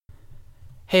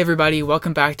Hey everybody,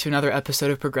 welcome back to another episode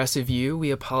of Progressive View.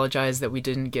 We apologize that we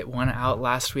didn't get one out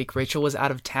last week. Rachel was out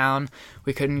of town.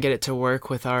 We couldn't get it to work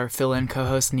with our fill-in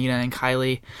co-hosts Nina and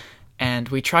Kylie. And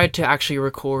we tried to actually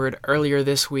record earlier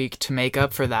this week to make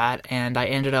up for that, and I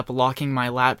ended up locking my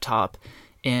laptop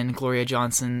in Gloria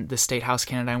Johnson, the State House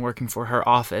candidate I'm working for, her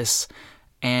office.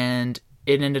 And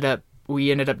we ended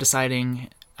up deciding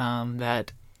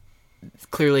that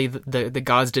clearly the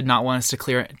gods did not want us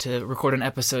to record an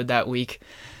episode that week,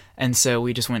 and so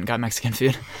we just went and got Mexican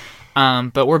food.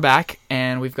 But we're back,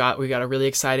 and we've got a really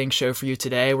exciting show for you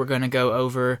today. We're going to go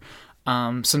over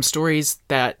some stories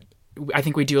that I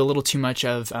think we do a little too much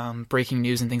of, breaking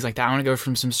news and things like that. I want to go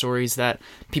from some stories that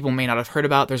people may not have heard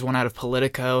about. There's one out of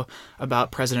Politico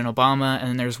about President Obama, and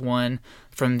then there's one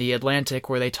from The Atlantic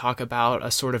where they talk about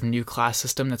a sort of new class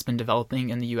system that's been developing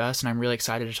in the U.S., and I'm really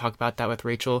excited to talk about that with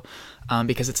Rachel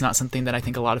because it's not something that I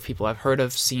think a lot of people have heard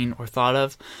of, seen, or thought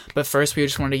of. But first, we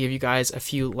just wanted to give you guys a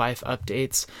few life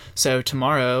updates. So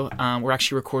tomorrow, we're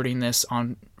actually recording this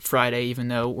on Friday, even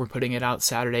though we're putting it out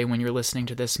Saturday when you're listening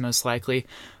to this most likely.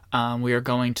 We are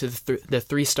going to the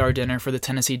three-star dinner for the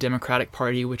Tennessee Democratic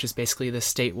Party, which is basically the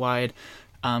statewide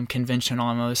convention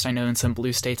almost. I know in some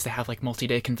blue states they have like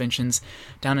multi-day conventions.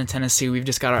 Down in Tennessee, we've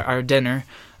just got our dinner,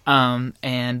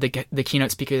 and the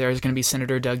keynote speaker there is going to be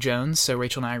Senator Doug Jones, so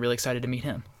Rachel and I are really excited to meet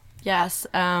him. Yes,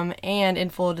 and in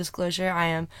full disclosure, I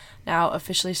am now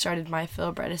officially started my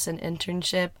Phil Bredesen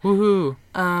internship. Woohoo!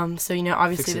 So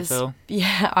obviously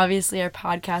obviously our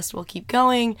podcast will keep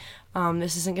going.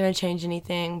 This isn't going to change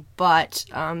anything, but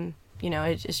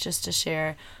it's just to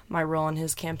share my role in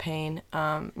his campaign.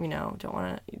 Don't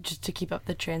want to just to keep up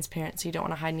the transparency. Don't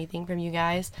want to hide anything from you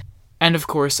guys. And of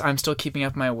course, I'm still keeping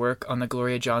up my work on the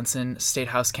Gloria Johnson State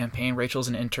House campaign. Rachel's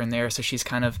an intern there, so she's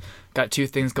kind of got two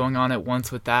things going on at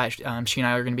once with that. She and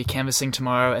I are going to be canvassing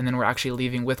tomorrow, and then we're actually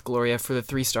leaving with Gloria for the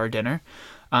three-star dinner.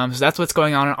 So that's what's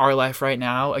going on in our life right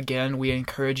now. Again, we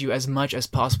encourage you as much as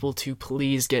possible to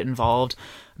please get involved.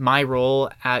 My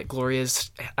role at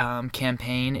Gloria's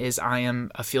campaign is I am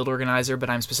a field organizer, but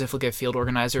I'm specifically a field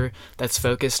organizer that's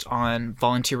focused on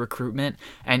volunteer recruitment.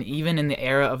 And even in the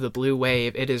era of the blue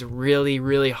wave, it is really,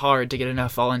 really hard to get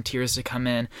enough volunteers to come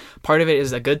in. Part of it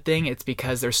is a good thing. It's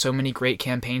because there's so many great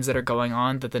campaigns that are going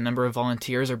on that the number of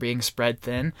volunteers are being spread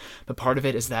thin. But part of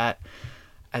it is that,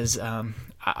 as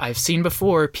I've seen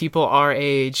before, people our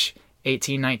age,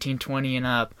 18, 19, 20 and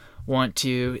up, want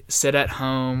to sit at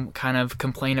home, kind of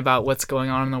complain about what's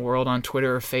going on in the world on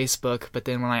Twitter or Facebook, but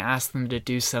then when I ask them to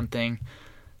do something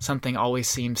always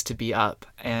seems to be up.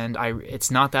 And it's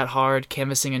not that hard.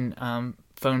 Canvassing and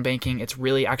phone banking, it's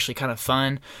really actually kind of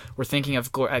fun. We're thinking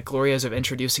at Gloria's of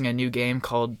introducing a new game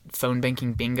called Phone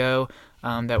Banking Bingo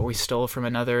that we stole from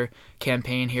another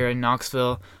campaign here in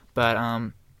Knoxville.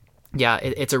 But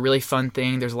it's a really fun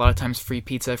thing. There's a lot of times free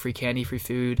pizza, free candy, free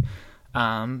food.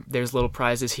 There's little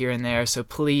prizes here and there. So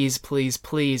please, please,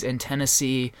 please, in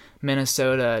Tennessee,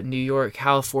 Minnesota, New York,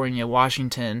 California,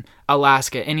 Washington,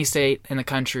 Alaska, any state in the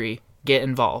country, get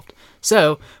involved.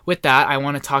 So with that, I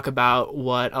want to talk about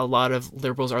what a lot of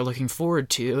liberals are looking forward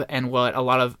to and what a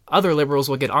lot of other liberals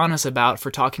will get on us about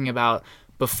for talking about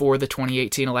before the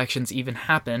 2018 elections even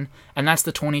happen, and that's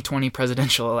the 2020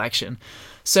 presidential election.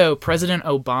 So President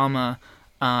Obama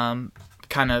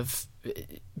kind of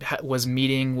was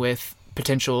meeting with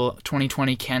potential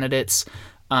 2020 candidates.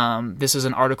 This is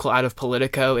an article out of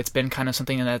Politico. It's been kind of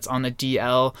something that's on the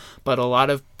DL, but a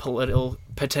lot of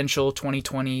potential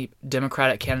 2020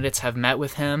 Democratic candidates have met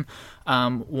with him.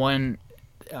 One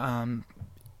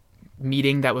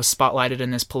meeting that was spotlighted in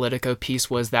this Politico piece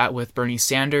was that with Bernie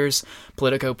Sanders.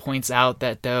 Politico points out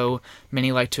that though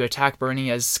many like to attack Bernie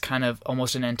as kind of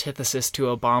almost an antithesis to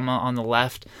Obama on the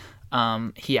left,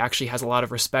 he actually has a lot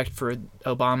of respect for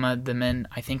Obama. The men,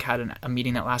 I think, had a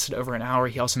meeting that lasted over an hour.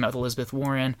 He also met with Elizabeth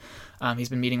Warren. He's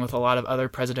been meeting with a lot of other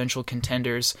presidential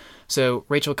contenders. So,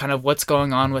 Rachel, kind of what's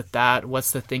going on with that? What's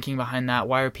the thinking behind that?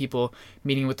 Why are people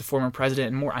meeting with the former president?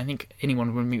 And more, I think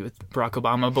anyone would meet with Barack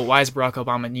Obama, but why is Barack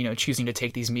Obama, choosing to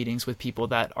take these meetings with people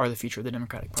that are the future of the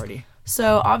Democratic Party?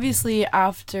 So obviously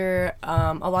after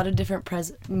a lot of different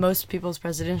most people's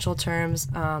presidential terms,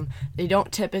 they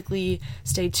don't typically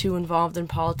stay too involved in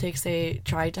politics. They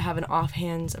try to have an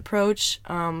offhand approach.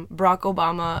 Barack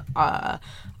Obama,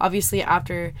 obviously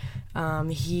after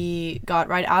He got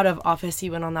right out of office. He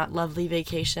went on that lovely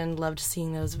vacation. Loved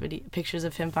seeing those pictures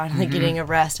of him finally getting a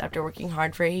rest after working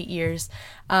hard for 8 years.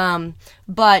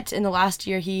 But in the last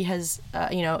year, he has,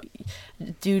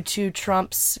 due to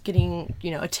Trump's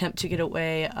attempt to get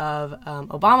away of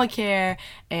Obamacare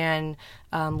and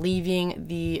leaving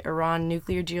the Iran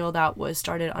nuclear deal that was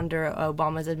started under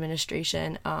Obama's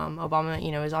administration.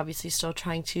 Obama, is obviously still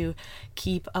trying to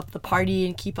keep up the party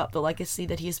and keep up the legacy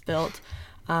that he's built.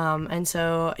 And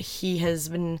so he has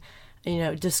been,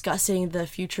 discussing the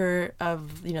future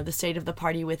of, the state of the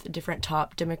party with different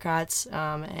top Democrats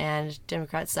and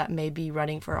Democrats that may be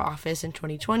running for office in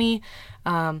 2020.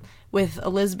 With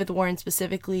Elizabeth Warren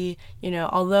specifically,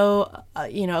 although,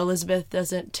 Elizabeth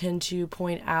doesn't tend to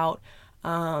point out,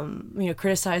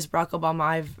 criticize Barack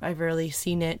Obama. I've rarely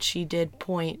seen it. She did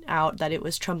point out that it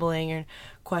was troubling and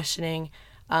questioning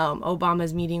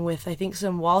Obama's meeting with, I think,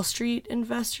 some Wall Street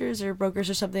investors or brokers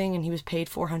or something, and he was paid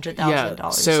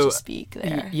 $400,000 to speak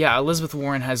there. Yeah, Elizabeth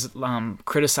Warren has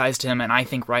criticized him, and I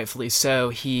think rightfully so.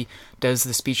 He does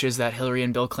the speeches that Hillary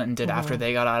and Bill Clinton did after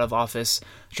they got out of office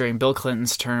during Bill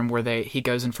Clinton's term, where he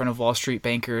goes in front of Wall Street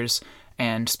bankers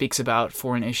and speaks about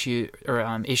foreign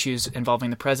issues involving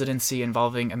the presidency,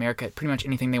 involving America, pretty much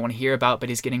anything they want to hear about, but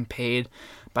he's getting paid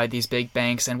by these big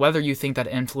banks. And whether you think that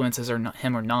influences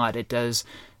him or not, it does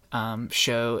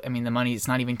show, the money, it's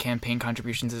not even campaign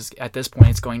contributions. At this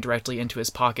point, it's going directly into his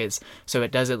pockets. So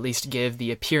it does at least give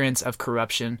the appearance of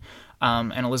corruption.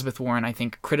 And Elizabeth Warren, I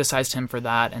think, criticized him for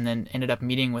that and then ended up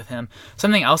meeting with him.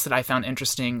 Something else that I found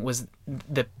interesting was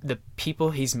the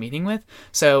people he's meeting with.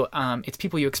 So it's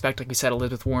people you expect, like we said,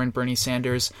 Elizabeth Warren, Bernie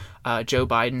Sanders, Joe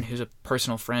Biden, who's a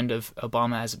personal friend of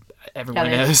Obama, as everyone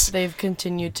knows. They've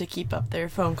continued to keep up their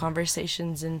phone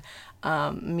conversations and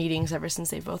meetings ever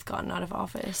since they've both gotten out of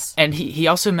office. And he's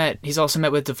also met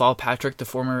with Deval Patrick, the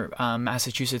former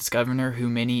Massachusetts governor, who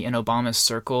many in Obama's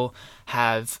circle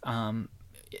have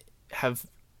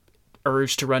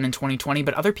urged to run in 2020,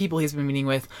 but other people he's been meeting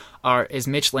with is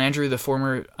Mitch Landrieu, the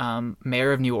former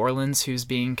mayor of New Orleans, who's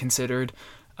being considered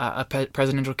a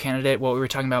presidential candidate. What we were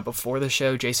talking about before the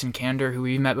show, Jason Kander, who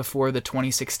we met before, the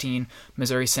 2016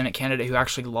 Missouri Senate candidate who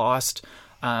actually lost,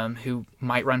 who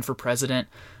might run for president.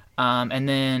 And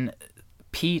then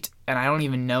Pete, and I don't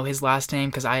even know his last name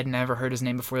because I had never heard his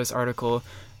name before this article,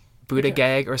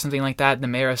 Buttigieg or something like that, the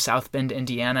mayor of South Bend,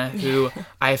 Indiana, who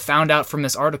I found out from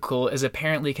this article is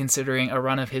apparently considering a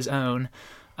run of his own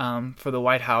for the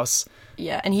White House.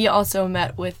 Yeah, and he also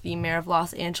met with the mayor of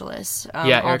Los Angeles,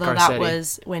 Eric although Garcetti. That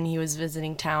was when he was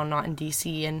visiting town, not in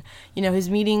D.C. And, his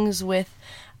meetings with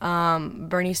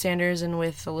Bernie Sanders and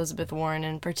with Elizabeth Warren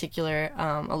in particular,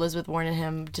 Elizabeth Warren and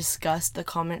him discussed the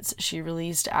comments she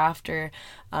released after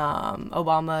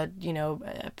Obama,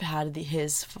 had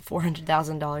his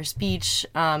 $400,000 speech.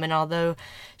 And although,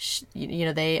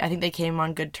 I think they came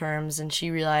on good terms, and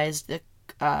she realized that,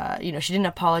 she didn't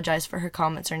apologize for her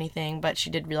comments or anything, but she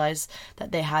did realize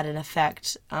that they had an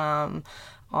effect on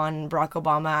Barack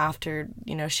Obama after,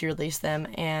 she released them.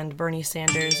 And Bernie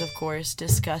Sanders, of course,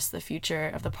 discussed the future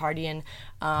of the party. And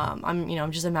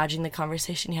I'm just imagining the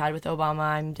conversation he had with Obama.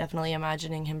 I'm definitely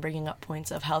imagining him bringing up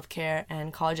points of healthcare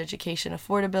and college education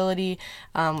affordability.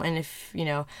 And if,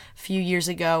 a few years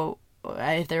ago,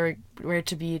 if there were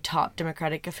to be top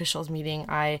Democratic officials meeting,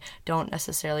 I don't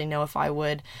necessarily know if I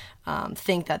would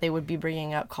think that they would be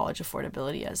bringing up college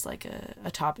affordability as like a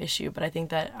top issue. But I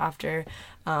think that after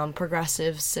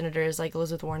progressive senators like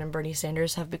Elizabeth Warren and Bernie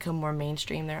Sanders have become more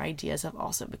mainstream, their ideas have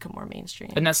also become more mainstream.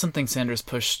 And that's something Sanders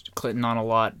pushed Clinton on a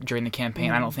lot during the campaign.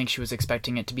 Mm-hmm. I don't think she was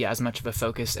expecting it to be as much of a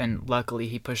focus, and luckily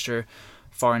he pushed her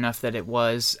far enough that it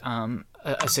was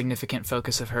a significant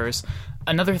focus of hers.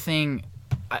 Another thing,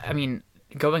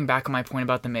 going back on my point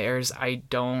about the mayors,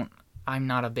 I'm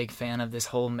not a big fan of this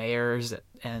whole mayors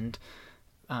and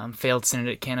failed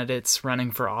Senate candidates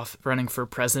running for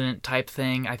president type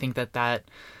thing. I think that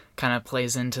kind of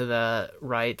plays into the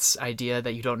right's idea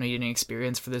that you don't need any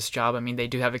experience for this job. They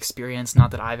do have experience.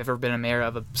 Not that I've ever been a mayor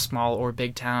of a small or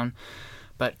big town,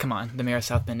 but come on, the mayor of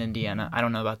South Bend, Indiana. I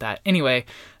don't know about that. Anyway,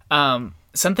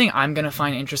 something I'm going to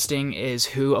find interesting is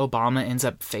who Obama ends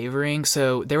up favoring.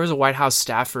 So there was a White House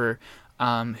staffer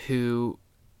who,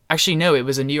 actually no, it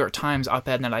was a New York Times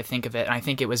op-ed that I think of it, and I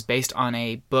think it was based on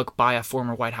a book by a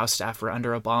former White House staffer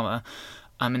under Obama.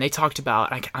 And they talked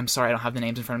about, I'm sorry, I don't have the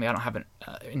names in front of me, I don't have it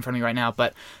in front of me right now,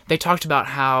 but they talked about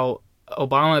how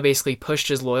Obama basically pushed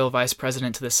his loyal vice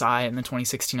president to the side in the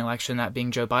 2016 election, that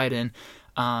being Joe Biden,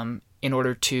 in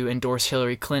order to endorse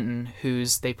Hillary Clinton,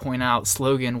 whose, they point out,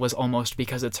 slogan was "almost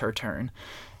because it's her turn."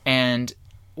 And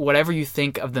whatever you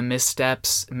think of the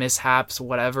missteps, mishaps,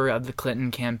 whatever of the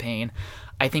Clinton campaign,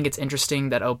 I think it's interesting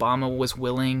that Obama was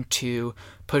willing to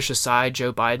push aside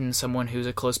Joe Biden, someone who's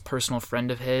a close personal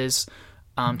friend of his,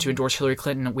 to endorse Hillary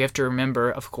Clinton. We have to remember,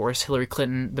 of course, Hillary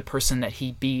Clinton, the person that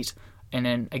he beat in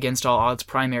an against all odds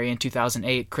primary in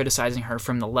 2008, criticizing her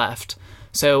from the left.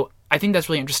 So I think that's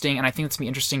really interesting, and I think it's going to be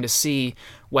interesting to see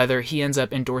whether he ends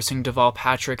up endorsing Deval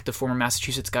Patrick, the former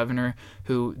Massachusetts governor,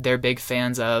 who they're big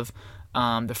fans of.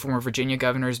 The former Virginia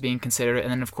governor is being considered,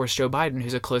 and then, of course, Joe Biden,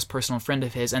 who's a close personal friend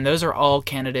of his. And those are all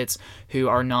candidates who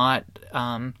are not,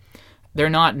 they're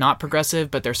not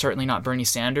progressive, but they're certainly not Bernie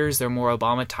Sanders. They're more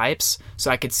Obama types. So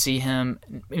I could see him,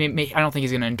 I don't think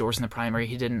he's going to endorse in the primary.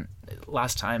 He didn't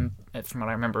last time, from what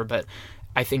I remember, but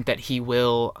I think that he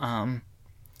will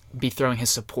be throwing his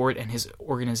support, and his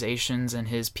organizations and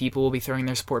his people will be throwing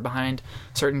their support behind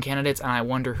certain candidates, and I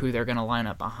wonder who they're going to line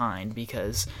up behind,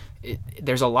 because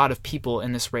there's a lot of people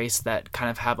in this race that kind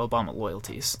of have Obama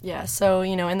loyalties. Yeah, so,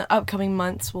 in the upcoming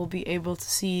months, we'll be able to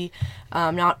see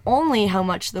not only how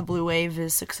much the blue wave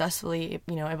is successfully,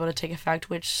 able to take effect,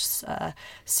 which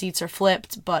seats are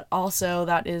flipped, but also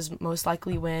that is most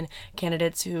likely when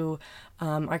candidates who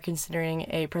are considering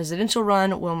a presidential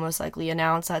run will most likely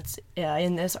announce. That's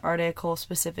in this article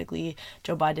specifically.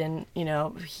 Joe Biden,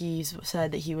 he's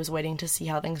said that he was waiting to see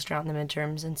how things turn out in the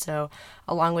midterms, and so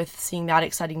along with seeing that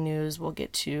exciting news, we'll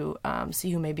get to see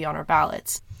who may be on our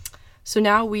ballots. So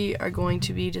now we are going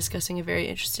to be discussing a very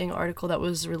interesting article that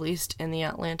was released in The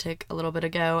Atlantic a little bit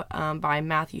ago by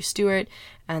Matthew Stewart.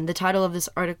 And the title of this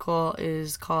article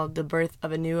is called The Birth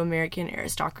of a New American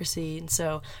Aristocracy. And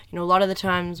so, a lot of the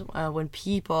times when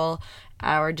people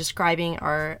are describing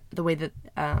the way that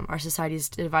our society is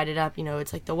divided up,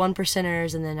 it's like the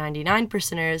 1%ers and the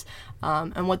 99%ers.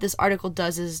 And what this article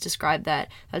does is describe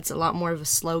that's a lot more of a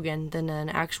slogan than an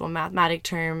actual mathematic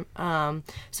term.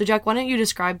 So Jack, why don't you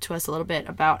describe to us a little bit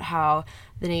about how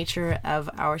the nature of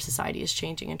our society is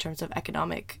changing in terms of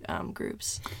economic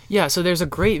groups? Yeah, so there's a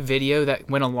great video that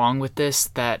went along with this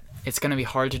that it's going to be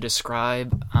hard to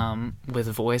describe with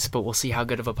voice, but we'll see how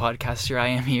good of a podcaster I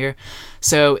am here.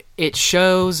 So it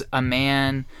shows a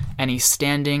man, and he's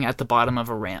standing at the bottom of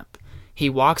a ramp. He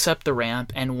walks up the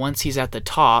ramp, and once he's at the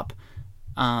top,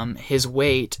 his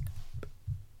weight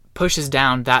pushes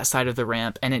down that side of the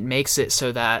ramp, and it makes it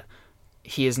so that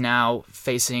he is now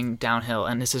facing downhill,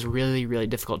 and this is really, really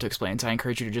difficult to explain, so I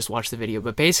encourage you to just watch the video.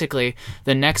 But basically,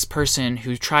 the next person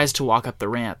who tries to walk up the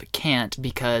ramp can't,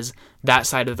 because that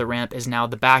side of the ramp is now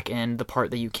the back end, the part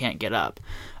that you can't get up.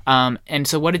 And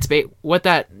so what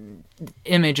that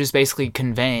image is basically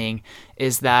conveying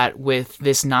is that with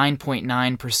this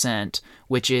 9.9%,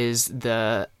 which is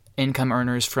the income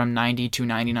earners from 90 to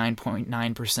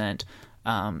 99.9%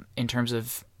 in terms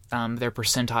of their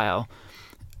percentile,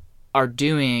 are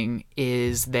doing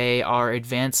is they are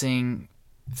advancing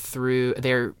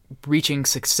they're reaching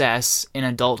success in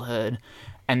adulthood,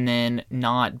 and then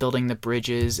not building the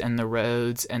bridges and the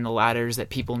roads and the ladders that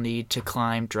people need to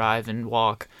climb, drive, and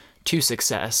walk to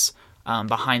success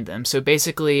behind them. So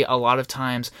basically, a lot of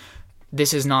times,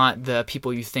 this is not the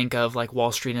people you think of like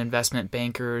Wall Street investment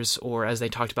bankers, or as they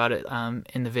talked about it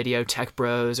in the video, tech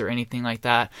bros or anything like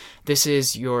that. This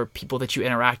is your people that you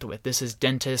interact with. This is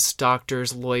dentists,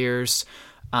 doctors, lawyers.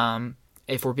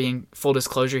 If we're being full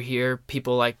disclosure here,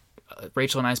 people like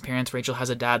Rachel and I's parents. Rachel has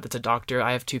a dad that's a doctor.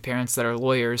 I have two parents that are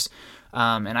lawyers.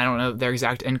 And I don't know their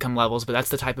exact income levels, but that's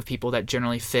the type of people that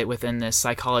generally fit within this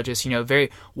psychologist,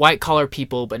 very white collar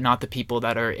people, but not the people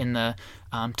that are in the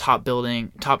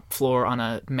top floor on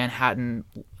a Manhattan,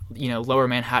 lower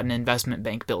Manhattan investment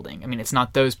bank building. I mean, it's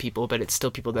not those people, but it's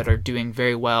still people that are doing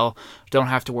very well, don't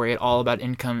have to worry at all about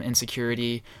income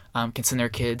insecurity, can send their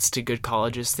kids to good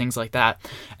colleges, things like that.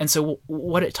 And so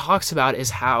what it talks about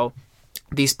is how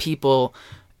these people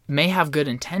may have good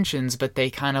intentions, but they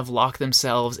kind of lock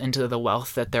themselves into the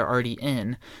wealth that they're already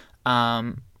in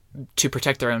to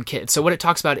protect their own kids. So what it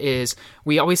talks about is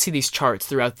we always see these charts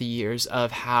throughout the years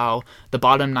of how the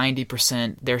bottom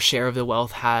 90%, their share of the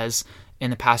wealth has, in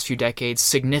the past few decades,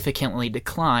 significantly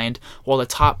declined, while the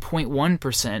top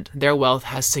 0.1%, their wealth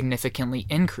has significantly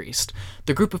increased.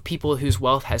 The group of people whose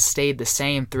wealth has stayed the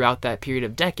same throughout that period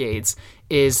of decades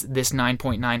is this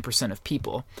 9.9% of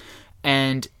people.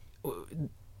 And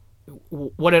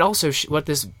what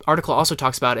this article also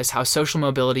talks about is how social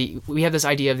mobility, we have this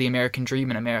idea of the American dream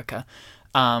in America,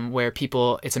 where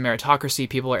it's a meritocracy,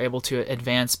 people are able to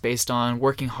advance based on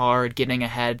working hard, getting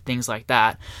ahead, things like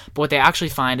that. But what they actually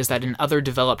find is that in other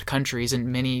developed countries, and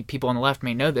many people on the left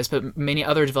may know this, but many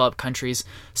other developed countries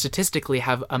statistically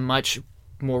have a much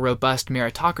more robust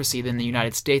meritocracy than the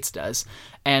United States does.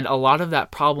 And a lot of that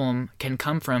problem can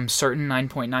come from certain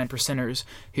 9.9 percenters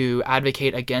who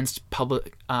advocate against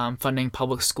public funding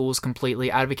public schools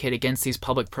completely, advocate against these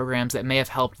public programs that may have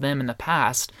helped them in the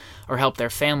past or helped their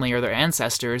family or their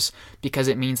ancestors, because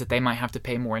it means that they might have to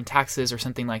pay more in taxes or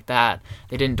something like that.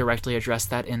 They didn't directly address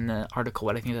that in the article,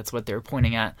 but I think that's what they were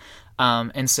pointing at.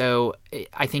 And so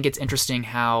I think it's interesting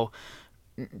how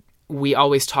we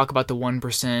always talk about the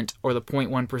 1% or the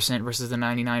 0.1% versus the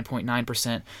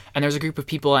 99.9%. And there's a group of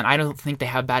people, and I don't think they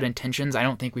have bad intentions. I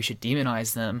don't think we should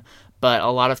demonize them. But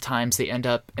a lot of times they end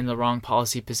up in the wrong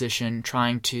policy position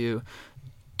trying to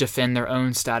defend their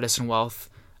own status and wealth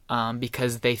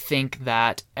because they think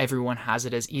that everyone has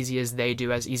it as easy as they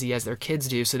do, as easy as their kids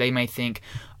do. So they may think,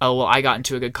 oh, well, I got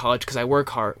into a good college because I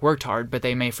worked hard, but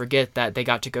they may forget that they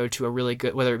got to go to a really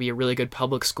good, whether it be a really good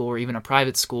public school or even a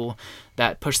private school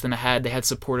that pushed them ahead. They had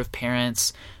supportive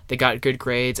parents, they got good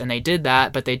grades, and they did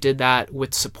that, but they did that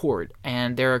with support.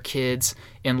 And there are kids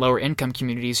in lower income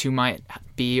communities who might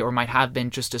be or might have been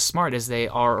just as smart as they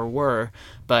are or were,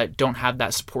 but don't have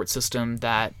that support system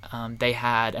that they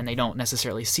had, and they don't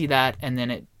necessarily see that, and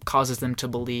then it causes them to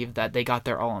believe that they got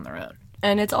there all on their own.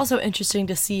 And it's also interesting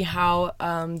to see how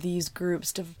these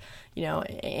groups,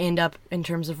 end up in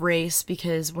terms of race,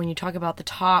 because when you talk about the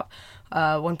top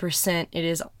 1%, it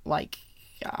is like,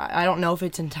 I don't know if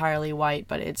it's entirely white,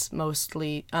 but it's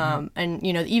mostly, and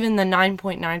even the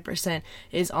 9.9%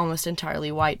 is almost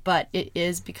entirely white, but it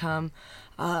is become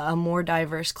a more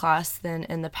diverse class than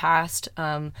in the past.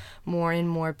 More and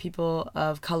more people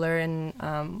of color and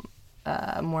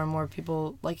more and more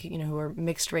people who are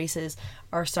mixed races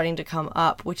are starting to come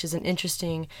up, which is an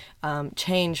interesting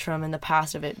change from in the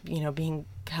past of it, being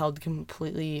held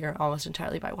completely or almost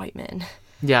entirely by white men.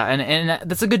 Yeah, and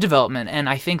that's a good development, and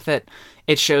I think that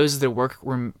it shows the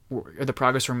the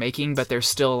progress we're making, but there's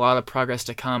still a lot of progress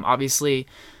to come. Obviously,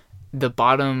 the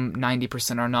bottom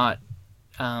 90% are not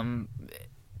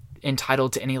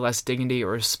entitled to any less dignity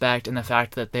or respect, and the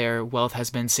fact that their wealth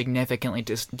has been significantly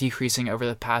decreasing over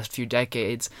the past few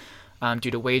decades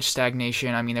due to wage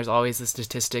stagnation. I mean, there's always the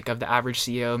statistic of the average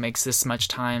CEO makes this many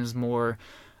times more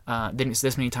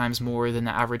than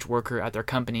the average worker at their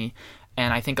company.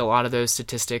 And I think a lot of those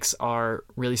statistics are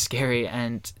really scary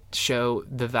and show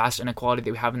the vast inequality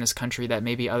that we have in this country that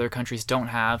maybe other countries don't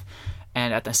have.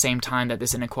 And at the same time that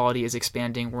this inequality is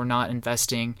expanding, we're not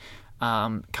investing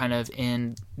kind of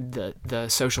in the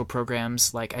social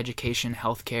programs like education,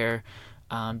 healthcare,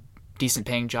 decent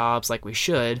paying jobs like we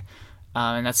should.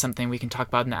 And that's something we can talk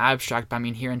about in the abstract. But I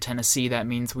mean, here in Tennessee, that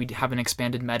means we haven't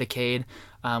expanded Medicaid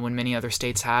when many other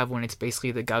states have, when it's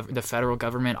basically the federal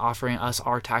government offering us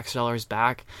our tax dollars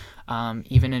back.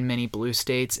 Even in many blue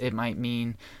states, it might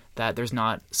mean that there's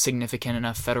not significant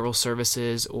enough federal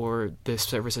services, or the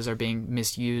services are being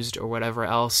misused or whatever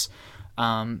else.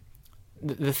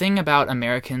 The thing about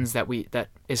Americans that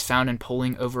is found in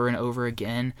polling over and over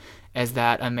again is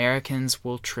that Americans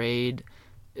will trade.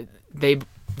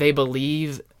 They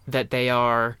believe that they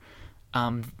are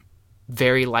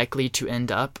very likely to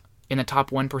end up in the top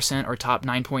 1% or top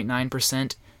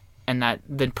 9.9%, and that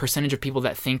the percentage of people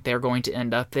that think they're going to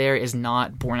end up there is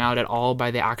not borne out at all by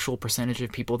the actual percentage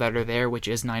of people that are there, which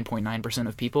is 9.9%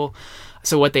 of people.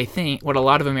 So what a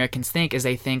lot of Americans think is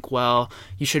they think, well,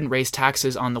 you shouldn't raise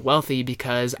taxes on the wealthy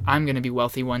because I'm going to be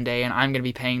wealthy one day and I'm going to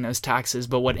be paying those taxes.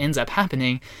 But what ends up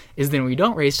happening is then we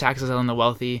don't raise taxes on the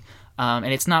wealthy. And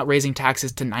it's not raising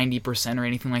taxes to 90% or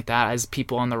anything like that, as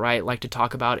people on the right like to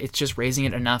talk about. It's just raising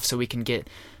it enough so we can get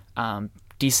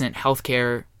decent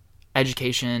healthcare,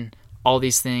 education, all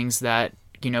these things that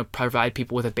provide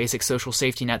people with a basic social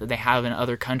safety net that they have in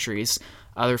other countries,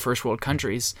 other first world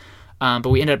countries. But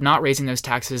we end up not raising those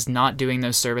taxes, not doing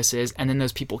those services, and then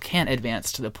those people can't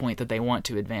advance to the point that they want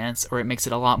to advance, or it makes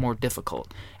it a lot more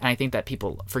difficult. And I think that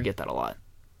people forget that a lot.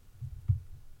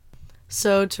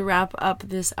 So to wrap up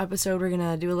this episode, we're going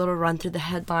to do a little run through the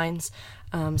headlines.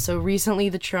 So recently,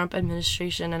 the Trump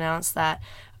administration announced that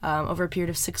over a period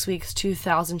of 6 weeks,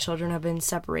 2,000 children have been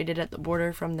separated at the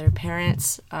border from their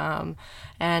parents.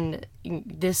 And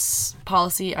this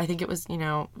policy, I think it was,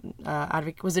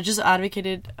 was it just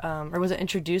advocated, or was it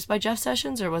introduced by Jeff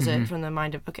Sessions, or was it from the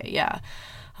mind of,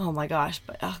 Oh my gosh,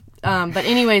 but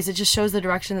anyways, it just shows the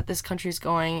direction that this country's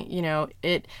going. You know,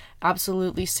 it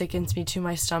absolutely sickens me to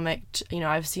my stomach. You know,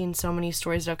 I've seen so many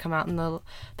stories that have come out in the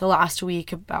last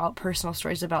week about personal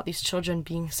stories about these children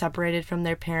being separated from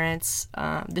their parents.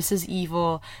 This is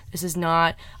evil. This is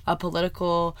not a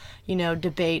political, you know,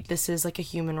 debate. This is like a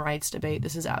human rights debate.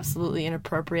 This is absolutely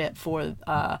inappropriate for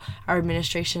our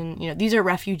administration. You know, these are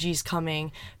refugees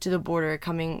coming to the border,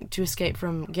 coming to escape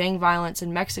from gang violence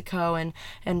in Mexico and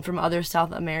from other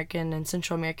South American and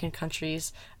Central American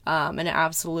countries. And it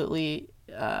absolutely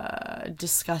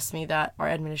disgusts me that our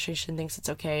administration thinks it's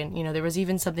okay. And, you know, there was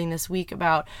even something this week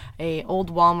about a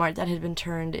old Walmart that had been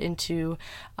turned into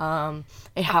a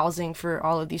housing for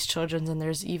all of these children. And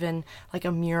there's even like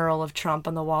a mural of Trump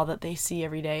on the wall that they see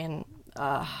every day. And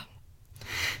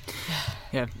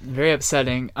yeah, very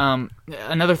upsetting.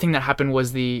 Another thing that happened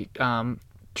was the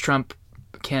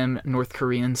Trump-Kim North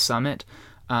Korean summit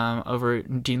over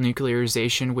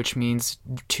denuclearization, which means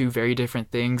two very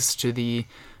different things to the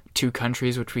two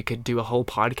countries, which we could do a whole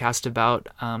podcast about.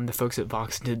 The folks at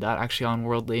Vox did that actually on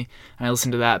Worldly, and I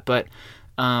listened to that. But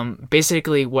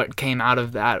basically what came out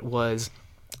of that was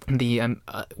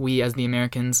we as the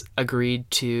Americans agreed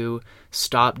to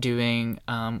stop doing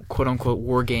quote-unquote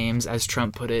war games, as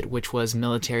Trump put it, which were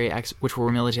military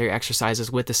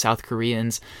exercises with the South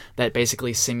Koreans that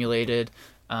basically simulated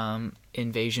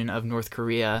invasion of North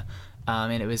Korea,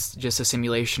 and it was just a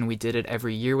simulation. We did it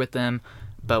every year with them,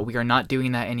 but we are not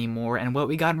doing that anymore. And what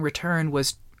we got in return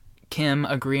was Kim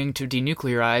agreeing to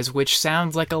denuclearize, which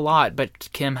sounds like a lot,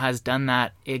 but Kim has done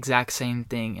that exact same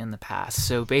thing in the past.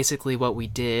 So basically what we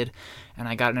did, and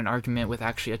I got in an argument with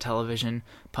actually a television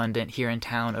pundit here in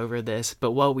town over this,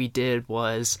 but what we did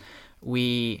was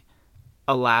we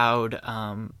allowed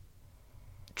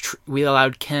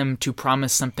Kim to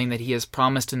promise something that he has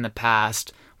promised in the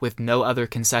past with no other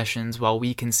concessions, while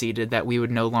we conceded that we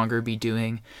would no longer be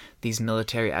doing these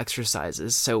military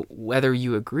exercises. So whether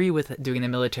you agree with doing the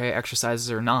military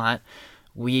exercises or not,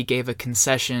 we gave a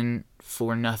concession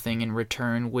for nothing in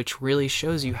return, which really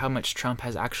shows you how much Trump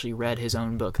has actually read his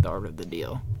own book, The Art of the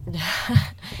Deal.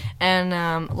 And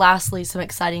lastly, some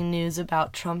exciting news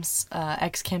about Trump's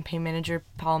ex-campaign manager,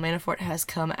 Paul Manafort, has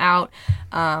come out.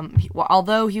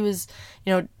 Although he was,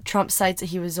 you know, Trump cites that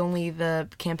he was only the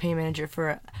campaign manager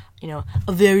for, you know,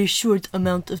 a very short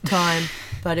amount of time,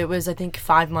 but it was, I think,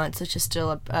 5 months, which is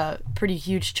still a pretty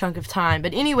huge chunk of time.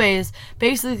 But anyways,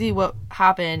 basically what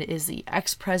happened is the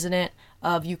ex-president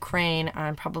of Ukraine,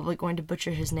 I'm probably going to butcher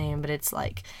his name, but it's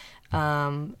like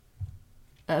Viktor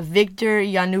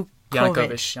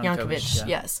Yanukovych, yeah.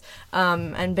 Yes.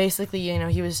 And basically, you know,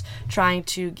 he was trying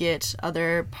to get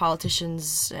other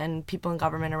politicians and people in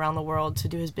government around the world to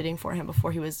do his bidding for him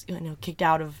before he was, you know, kicked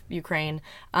out of Ukraine.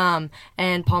 And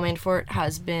Paul Manafort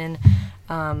has been,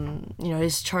 you know,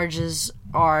 his charges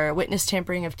are witness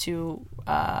tampering of two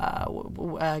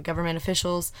government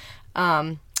officials.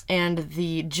 And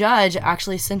the judge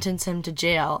actually sentenced him to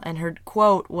jail, and her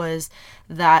quote was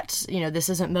that, you know, this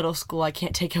isn't middle school, I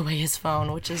can't take away his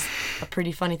phone, which is a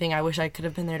pretty funny thing. I wish I could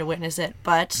have been there to witness it.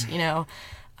 But, you know,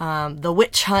 the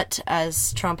witch hunt,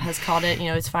 as Trump has called it, you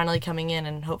know, it's finally coming in,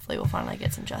 and hopefully we'll finally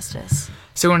get some justice.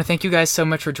 So I want to thank you guys so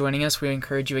much for joining us. We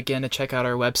encourage you again to check out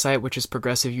our website, which is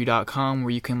progressiveview.com,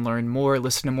 where you can learn more,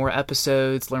 listen to more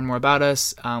episodes, learn more about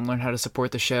us, learn how to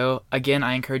support the show. Again,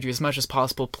 I encourage you as much as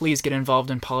possible, please get involved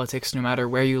in politics no matter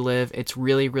where you live. It's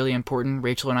really, really important.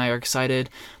 Rachel and I are excited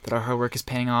that our hard work is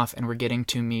paying off, and we're getting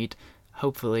to meet,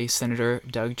 hopefully, Senator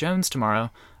Doug Jones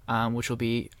tomorrow. Which will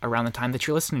be around the time that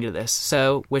you're listening to this.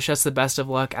 So wish us the best of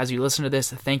luck as you listen to this.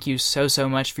 Thank you so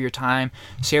much for your time.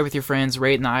 Share with your friends,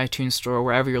 rate in the iTunes store,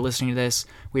 wherever you're listening to this.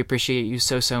 We appreciate you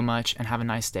so much, and have a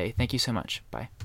nice day. Thank you so much. Bye.